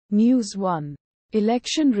News 1.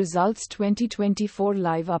 Election results 2024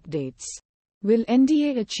 live updates. Will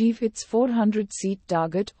NDA achieve its 400-seat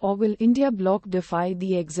target, or will India bloc defy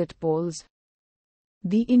the exit polls?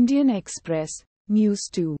 The Indian Express, News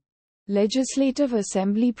 2. Legislative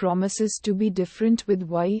Assembly promises to be different with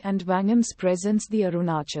Waii and Wangham's presence. The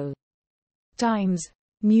Arunachal Times,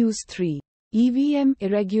 News 3. EVM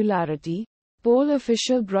irregularity. Poll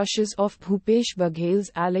official brushes off Bhupesh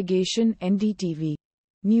Baghel's allegation. NDTV.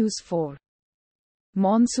 News 4.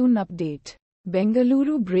 Monsoon update.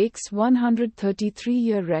 Bengaluru breaks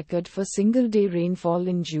 133-year record for single-day rainfall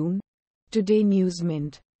in June. Today News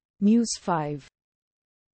Mint. News 5.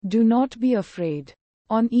 Do not be afraid.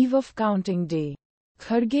 On eve of counting day,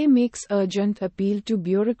 Kharge makes urgent appeal to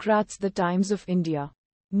bureaucrats. The Times of India.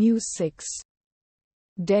 News 6.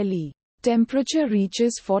 Delhi. Temperature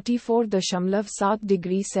reaches 44.7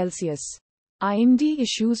 degrees Celsius. IMD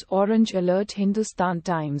issues orange alert. Hindustan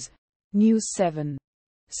Times. News 7.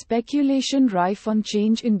 Speculation rife on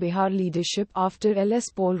change in Bihar leadership after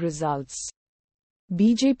LS poll results.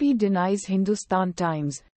 BJP denies. Hindustan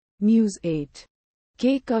Times. News 8.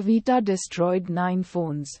 Kavitha destroyed 9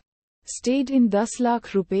 phones. Stayed in 10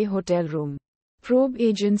 lakh rupee hotel room. Probe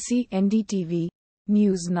agency. NDTV.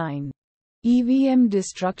 News 9. EVM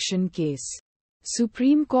destruction case.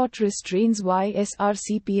 Supreme Court restrains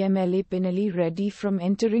YSRCPMLA Pinali Reddy from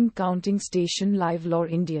entering counting station. Live Law.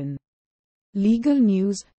 Indian Legal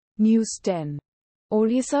News. News 10.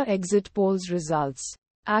 Orissa exit polls results.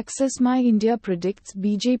 Access My India predicts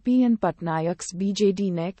BJP and Patnayak's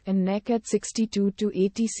BJD neck and neck at 62 to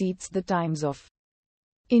 80 seats. The Times of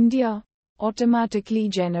India. Automatically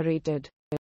generated.